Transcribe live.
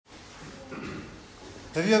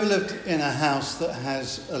Have you ever lived in a house that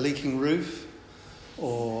has a leaking roof?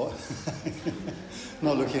 Or,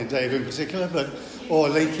 not looking at Dave in particular, or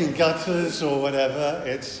leaking gutters or whatever?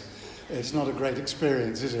 It's not a great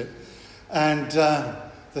experience, is it? And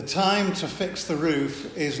the time to fix the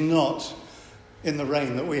roof is not in the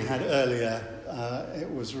rain that we had earlier.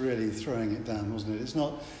 It was really throwing it down, wasn't it? It's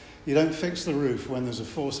not. You don't fix the roof when there's a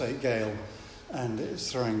force 8 gale and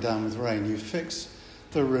it's throwing down with rain. You fix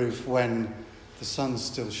the roof when the sun's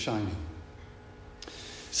still shining.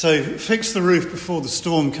 So fix the roof before the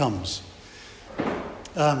storm comes.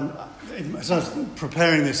 As I was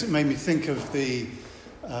preparing this, it made me think of the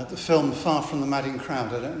film Far From the Madding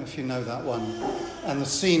Crowd. I don't know if you know that one. And the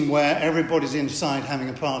scene where everybody's inside having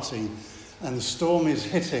a party and the storm is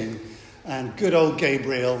hitting and good old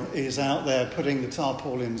Gabriel is out there putting the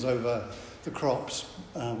tarpaulins over the crops,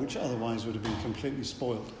 which otherwise would have been completely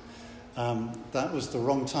spoiled. That was the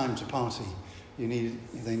wrong time to party. They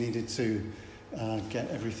needed to get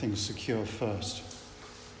everything secure first.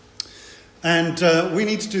 And we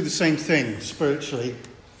need to do the same thing spiritually.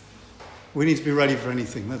 We need to be ready for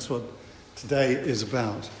anything. That's what today is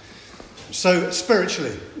about. So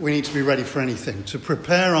spiritually, we need to be ready for anything, to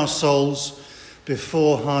prepare our souls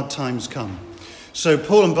before hard times come. So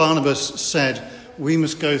Paul and Barnabas said, we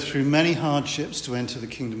must go through many hardships to enter the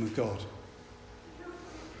kingdom of God.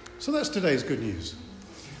 So that's today's good news.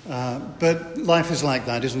 But life is like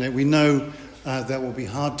that, isn't it? We know there will be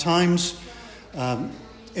hard times.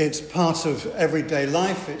 It's part of everyday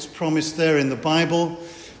life. It's promised there in the Bible.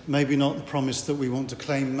 Maybe not the promise that we want to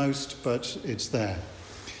claim most, but it's there.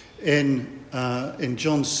 In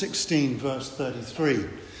John 16, verse 33,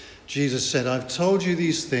 Jesus said, I've told you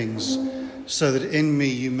these things so that in me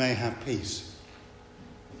you may have peace.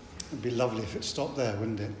 It'd be lovely if it stopped there,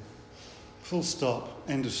 wouldn't it? Full stop,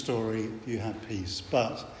 end of story, you have peace.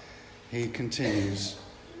 But he continues,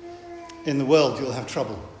 in the world you'll have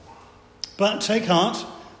trouble. But take heart,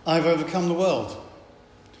 I've overcome the world.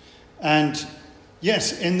 And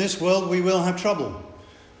yes, in this world we will have trouble.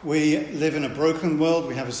 We live in a broken world.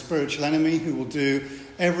 We have a spiritual enemy who will do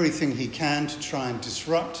everything he can to try and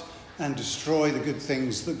disrupt and destroy the good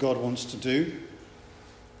things that God wants to do.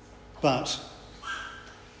 But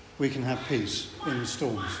we can have peace in the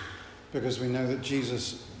storms because we know that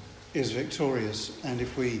Jesus is victorious, and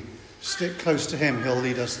if we stick close to him, he'll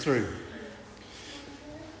lead us through.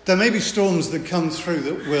 There may be storms that come through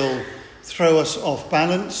that will throw us off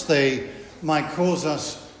balance. They might cause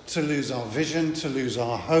us to lose our vision, to lose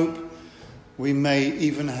our hope. We may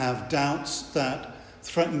even have doubts that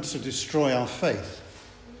threaten to destroy our faith.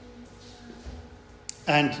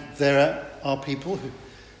 And there are people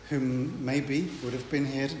who maybe would have been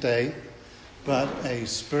here today, but a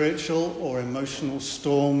spiritual or emotional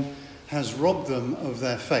storm has robbed them of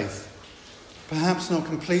their faith. Perhaps not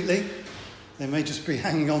completely. They may just be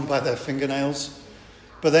hanging on by their fingernails,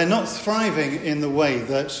 but they're not thriving in the way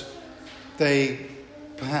that they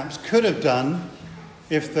perhaps could have done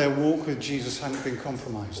if their walk with Jesus hadn't been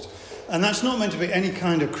compromised. And that's not meant to be any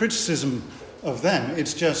kind of criticism of them.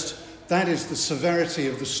 It's just that is the severity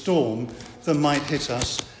of the storm that might hit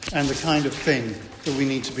us and the kind of thing that we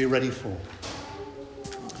need to be ready for.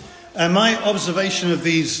 And my observation of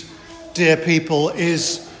these dear people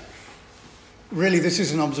is really, this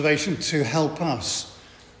is an observation to help us.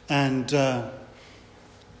 And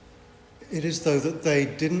it is though that they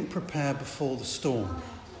didn't prepare before the storm.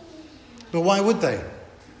 But why would they?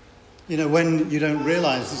 You know, when you don't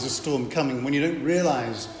realise there's a storm coming, when you don't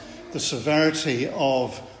realise the severity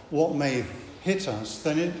of what may hit us,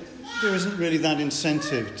 then there isn't really that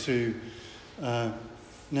incentive to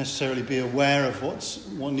necessarily be aware of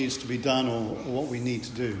what needs to be done or what we need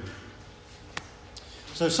to do.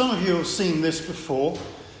 So some of you have seen this before.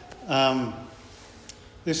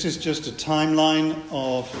 This is just a timeline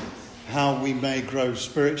of how we may grow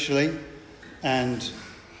spiritually, and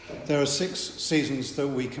there are 6 seasons that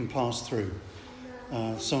we can pass through.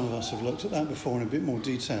 Some of us have looked at that before in a bit more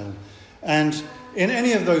detail. And in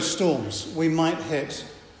any of those storms, in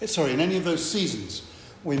any of those seasons,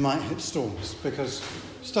 we might hit storms because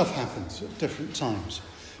stuff happens at different times.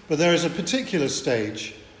 But there is a particular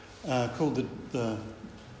stage called the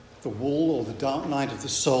wall, or the dark night of the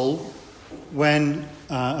soul, when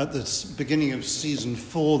at the beginning of season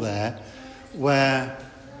 4 there, where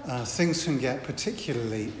things can get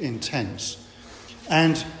particularly intense.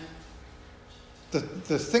 And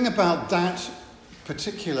the thing about that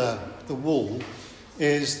particular, the wall,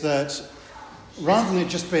 is that rather than it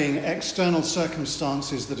just being external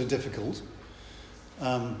circumstances that are difficult,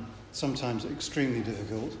 sometimes extremely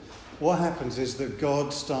difficult, what happens is that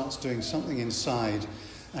God starts doing something inside,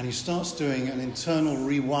 and he starts doing an internal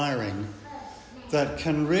rewiring that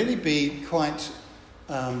can really be quite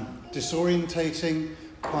disorientating,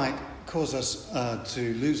 quite cause us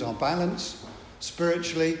to lose our balance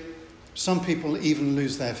spiritually. Some people even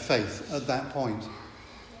lose their faith at that point.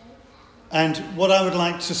 And what I would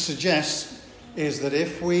like to suggest is that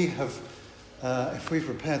if we've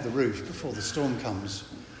repaired the roof before the storm comes,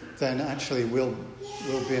 then actually we'll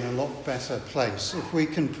be in a lot better place. If we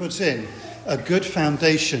can put in a good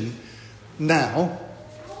foundation now,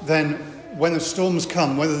 then when the storms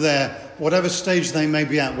come, whatever stage they may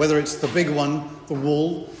be at, whether it's the big one, the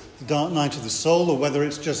wall, the dark night of the soul, or whether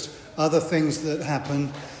it's just other things that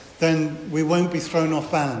happen, then we won't be thrown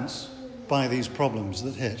off balance by these problems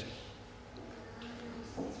that hit.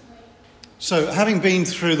 So, having been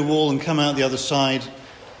through the wall and come out the other side,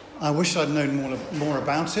 I wish I'd known more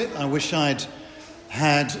about it. I wish I'd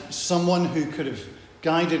had someone who could have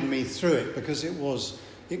guided me through it, because it was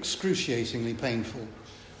excruciatingly painful.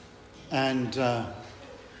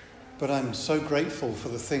 But I'm so grateful for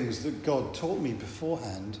the things that God taught me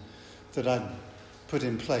beforehand that I'd put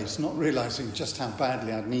in place, not realizing just how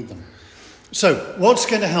badly I'd need them. So, what's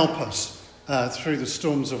going to help us through the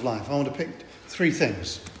storms of life? I want to pick 3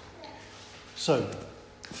 things. So,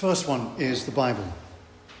 the first one is the Bible.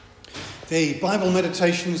 The Bible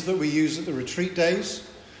meditations that we use at the retreat days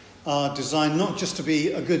are designed not just to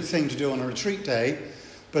be a good thing to do on a retreat day,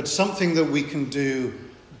 but something that we can do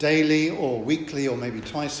daily or weekly or maybe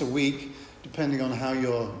twice a week, depending on how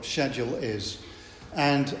your schedule is.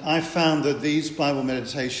 And I found that these Bible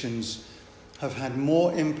meditations have had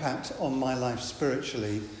more impact on my life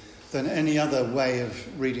spiritually than any other way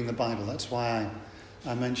of reading the Bible. That's why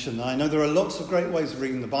I mentioned that. I know there are lots of great ways of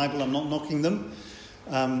reading the Bible. I'm not knocking them.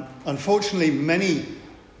 Unfortunately, many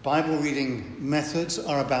Bible reading methods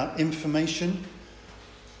are about information.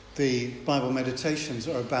 The Bible meditations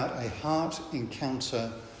are about a heart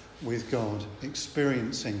encounter with God,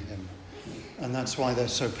 experiencing him. And that's why they're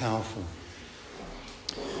so powerful.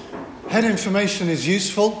 Head information is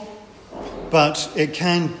useful, but it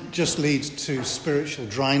can just lead to spiritual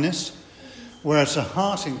dryness, whereas a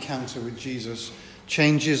heart encounter with Jesus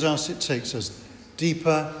changes us, it takes us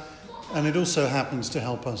deeper, and it also happens to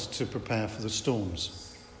help us to prepare for the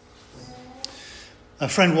storms. A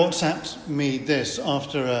friend WhatsApped me this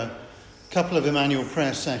after a couple of Emmanuel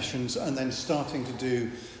prayer sessions and then starting to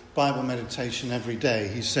do Bible meditation every day.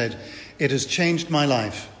 He said, "It has changed my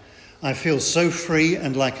life. I feel so free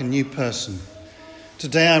and like a new person.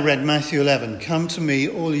 Today I read Matthew 11, 'Come to me,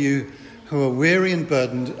 all you who are weary and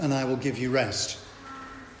burdened, and I will give you rest.'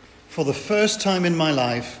 For the first time in my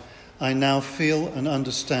life, I now feel and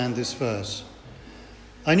understand this verse.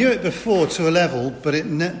 I knew it before to a level, but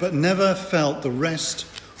never felt the rest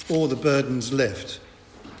or the burdens lift.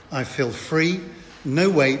 I feel free, no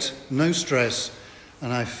weight, no stress,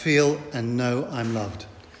 and I feel and know I'm loved."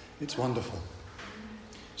 It's wonderful.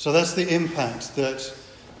 So that's the impact that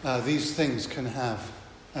these things can have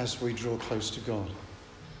as we draw close to God.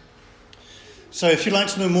 So if you'd like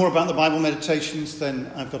to know more about the Bible meditations, then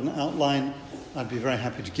I've got an outline I'd be very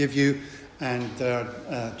happy to give you. And there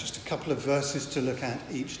are just a couple of verses to look at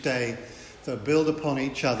each day that build upon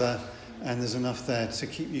each other. And there's enough there to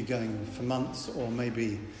keep you going for months or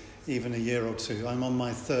maybe even a year or two. I'm on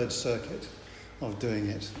my 3rd circuit of doing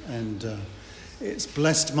it. And it's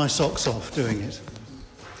blessed my socks off doing it.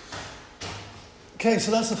 Okay,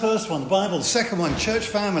 so that's the first one, the Bible. The second one, church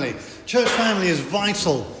family. Church family is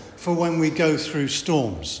vital for when we go through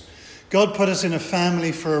storms. God put us in a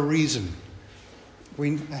family for a reason.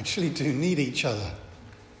 We actually do need each other.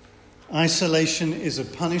 Isolation is a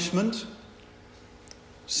punishment.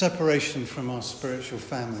 Separation from our spiritual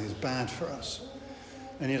family is bad for us.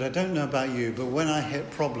 And yet I don't know about you, but when I hit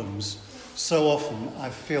problems, so often I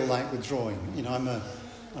feel like withdrawing. You know, I'm a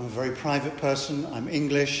very private person. I'm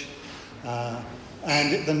English.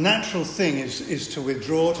 And the natural thing is to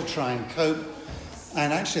withdraw, to try and cope.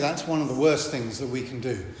 And actually that's one of the worst things that we can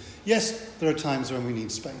do. Yes, there are times when we need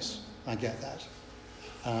space. I get that.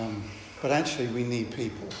 But actually we need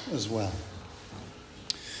people as well.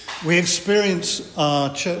 We experience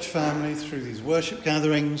our church family through these worship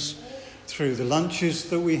gatherings, through the lunches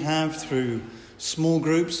that we have, through small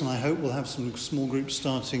groups, and I hope we'll have some small groups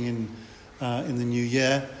starting in the new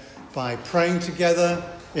year, by praying together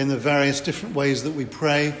in the various different ways that we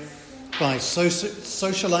pray, by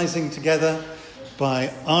socializing together,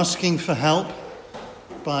 by asking for help,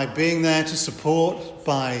 by being there to support,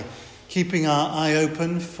 by keeping our eye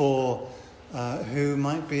open for who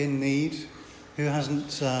might be in need, who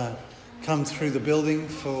hasn't come through the building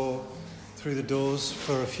through the doors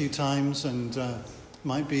for a few times, and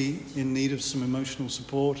might be in need of some emotional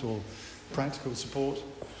support or practical support.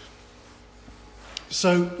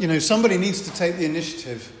 So, somebody needs to take the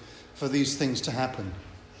initiative for these things to happen.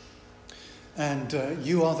 And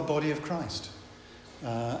you are the body of Christ.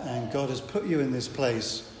 And God has put you in this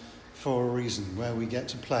place for a reason, where we get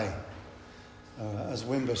to play. As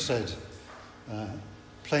Wimber said,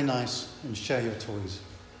 play nice and share your toys.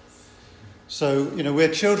 So, we're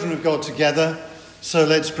children of God together. So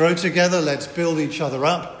let's grow together. Let's build each other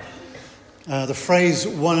up. The phrase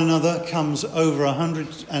one another comes over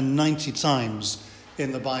 190 times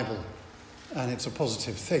in the Bible. And it's a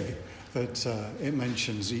positive thing that it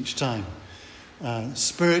mentions each time.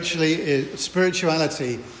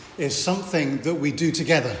 Spirituality is something that we do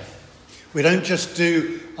together. We don't just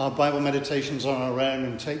do our Bible meditations on our own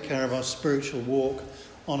and take care of our spiritual walk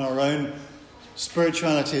on our own.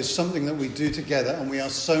 Spirituality is something that we do together, and we are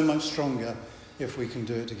so much stronger if we can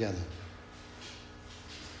do it together.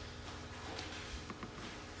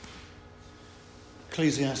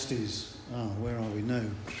 Ecclesiastes. Where are we? No.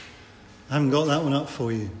 I haven't got that one up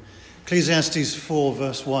for you. Ecclesiastes 4,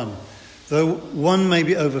 verse 1. Though one may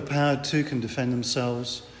be overpowered, two can defend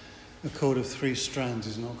themselves. A cord of 3 strands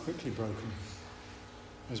is not quickly broken.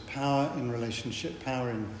 There's power in relationship, power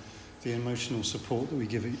in the emotional support that we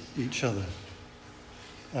give each other.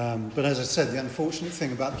 But as I said, the unfortunate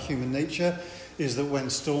thing about human nature is that when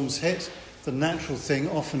storms hit, the natural thing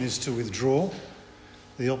often is to withdraw,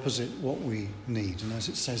 the opposite what we need. And as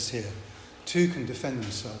it says here, 2 can defend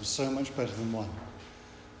themselves so much better than 1,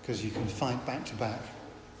 because you can fight back to back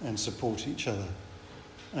and support each other.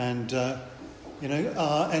 And,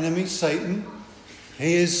 our enemy, Satan,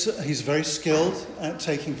 he's very skilled at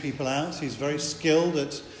taking people out. He's very skilled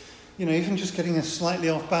at, even just getting us slightly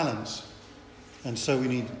off balance. And so we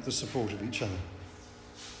need the support of each other.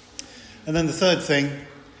 And then the third thing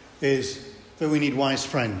is that we need wise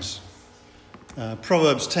friends.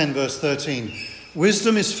 Proverbs 10, verse 13.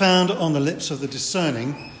 Wisdom is found on the lips of the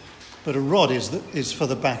discerning, but a rod is for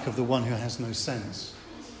the back of the one who has no sense.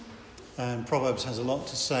 And Proverbs has a lot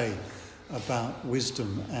to say about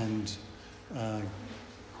wisdom and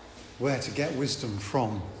where to get wisdom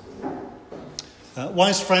from.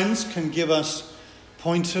 Wise friends can give us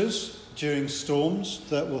pointers during storms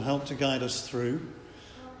that will help to guide us through.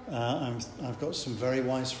 I've got some very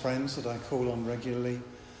wise friends that I call on regularly,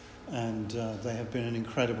 and they have been an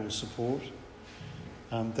incredible support.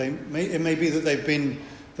 It may be that they've been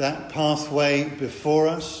that pathway before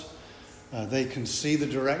us. They can see the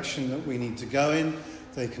direction that we need to go in.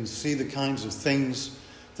 They can see the kinds of things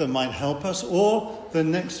that might help us, or the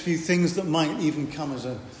next few things that might even come as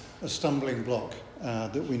a stumbling block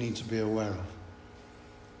that we need to be aware of.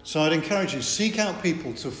 So I'd encourage you, seek out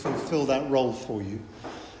people to fulfill that role for you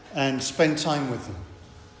and spend time with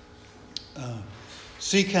them.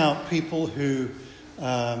 Seek out people who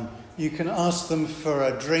you can ask them for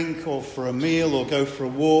a drink or for a meal or go for a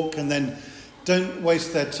walk, and then don't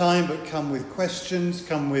waste their time, but come with questions,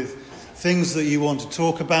 come with things that you want to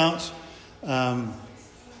talk about, and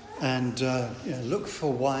look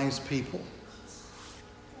for wise people.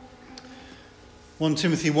 1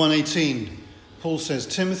 Timothy 1:18, Paul says,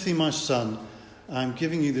 Timothy, my son, I am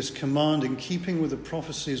giving you this command in keeping with the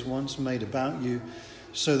prophecies once made about you,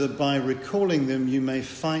 so that by recalling them you may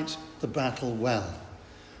fight the battle well,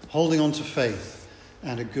 holding on to faith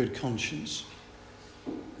and a good conscience,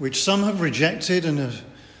 which some have rejected and have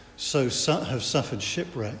suffered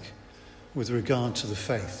shipwreck with regard to the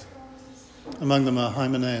faith. Among them are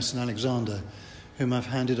Hymenaeus and Alexander, whom I've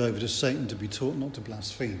handed over to Satan to be taught not to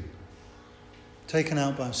blaspheme. Taken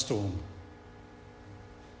out by a storm.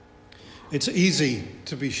 It's easy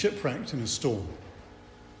to be shipwrecked in a storm.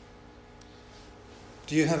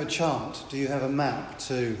 Do you have a chart? Do you have a map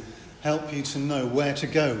to help you to know where to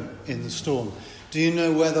go in the storm? Do you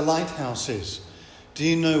know where the lighthouse is? Do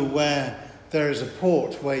you know where there is a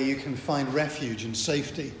port where you can find refuge and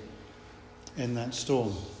safety in that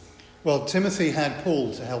storm? Well, Timothy had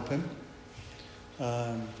Paul to help him.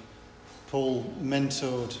 Paul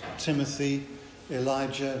mentored Timothy.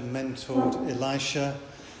 Elijah mentored Elisha.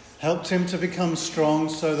 Helped him to become strong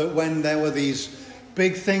so that when there were these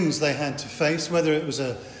big things they had to face, whether it was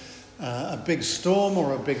a big storm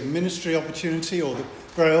or a big ministry opportunity, or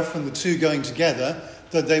very often the two going together,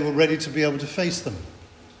 that they were ready to be able to face them.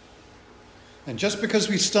 And just because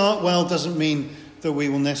we start well doesn't mean that we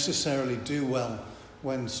will necessarily do well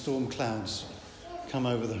when storm clouds come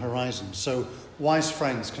over the horizon. So wise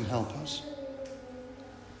friends can help us.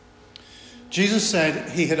 Jesus said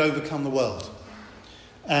he had overcome the world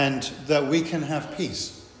and that we can have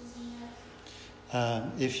peace.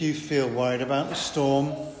 If you feel worried about the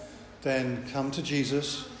storm, then come to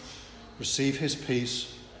Jesus, receive his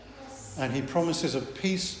peace, and he promises a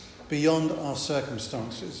peace beyond our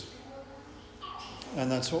circumstances.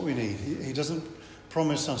 And that's what we need. He doesn't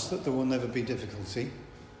promise us that there will never be difficulty.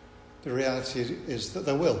 The reality is that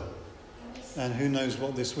there will. And who knows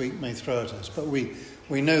what this week may throw at us. But we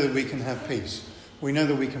know that we can have peace. We know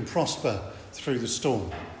that we can prosper through the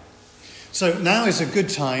storm. So now is a good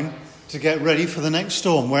time to get ready for the next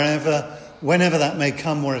storm, whenever that may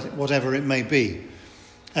come, or whatever it may be.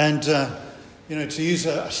 And, to use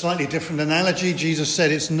a slightly different analogy, Jesus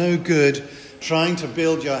said it's no good trying to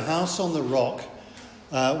build your house on the rock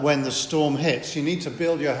when the storm hits. You need to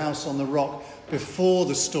build your house on the rock before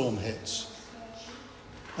the storm hits.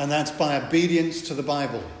 And that's by obedience to the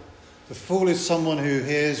Bible. The fool is someone who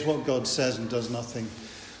hears what God says and does nothing.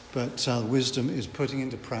 But wisdom is putting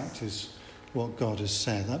into practice what God has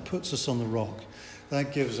said. That puts us on the rock.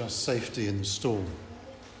 That gives us safety in the storm.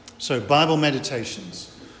 So Bible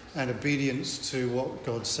meditations and obedience to what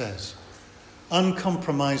God says.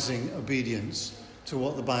 Uncompromising obedience to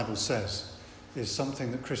what the Bible says is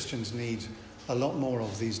something that Christians need a lot more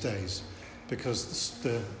of these days, because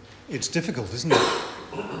it's difficult, isn't it?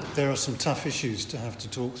 There are some tough issues to have to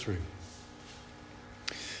talk through.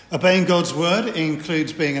 Obeying God's word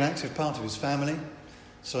includes being an active part of his family.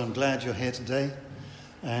 So I'm glad you're here today.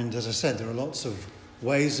 And as I said, there are lots of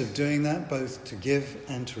ways of doing that, both to give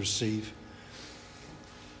and to receive.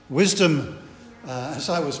 Wisdom, as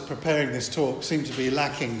I was preparing this talk, seemed to be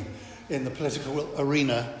lacking in the political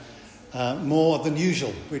arena more than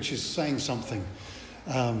usual, which is saying something.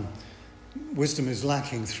 Wisdom is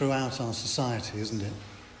lacking throughout our society, isn't it?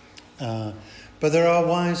 But there are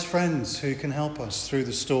wise friends who can help us through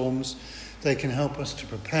the storms. They can help us to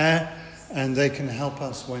prepare, and they can help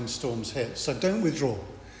us when storms hit. So don't withdraw,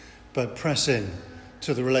 but press in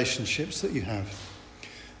to the relationships that you have.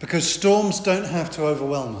 Because storms don't have to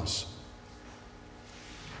overwhelm us.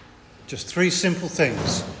 Just 3 simple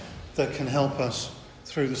things that can help us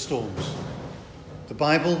through the storms. The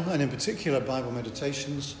Bible, and in particular Bible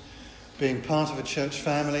meditations, being part of a church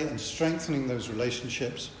family and strengthening those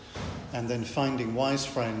relationships, and then finding wise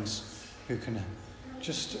friends who can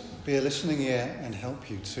just be a listening ear and help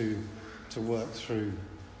you to work through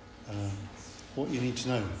what you need to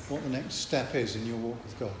know, what the next step is in your walk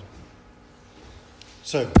with God.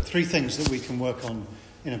 So, 3 things that we can work on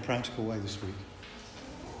in a practical way this week.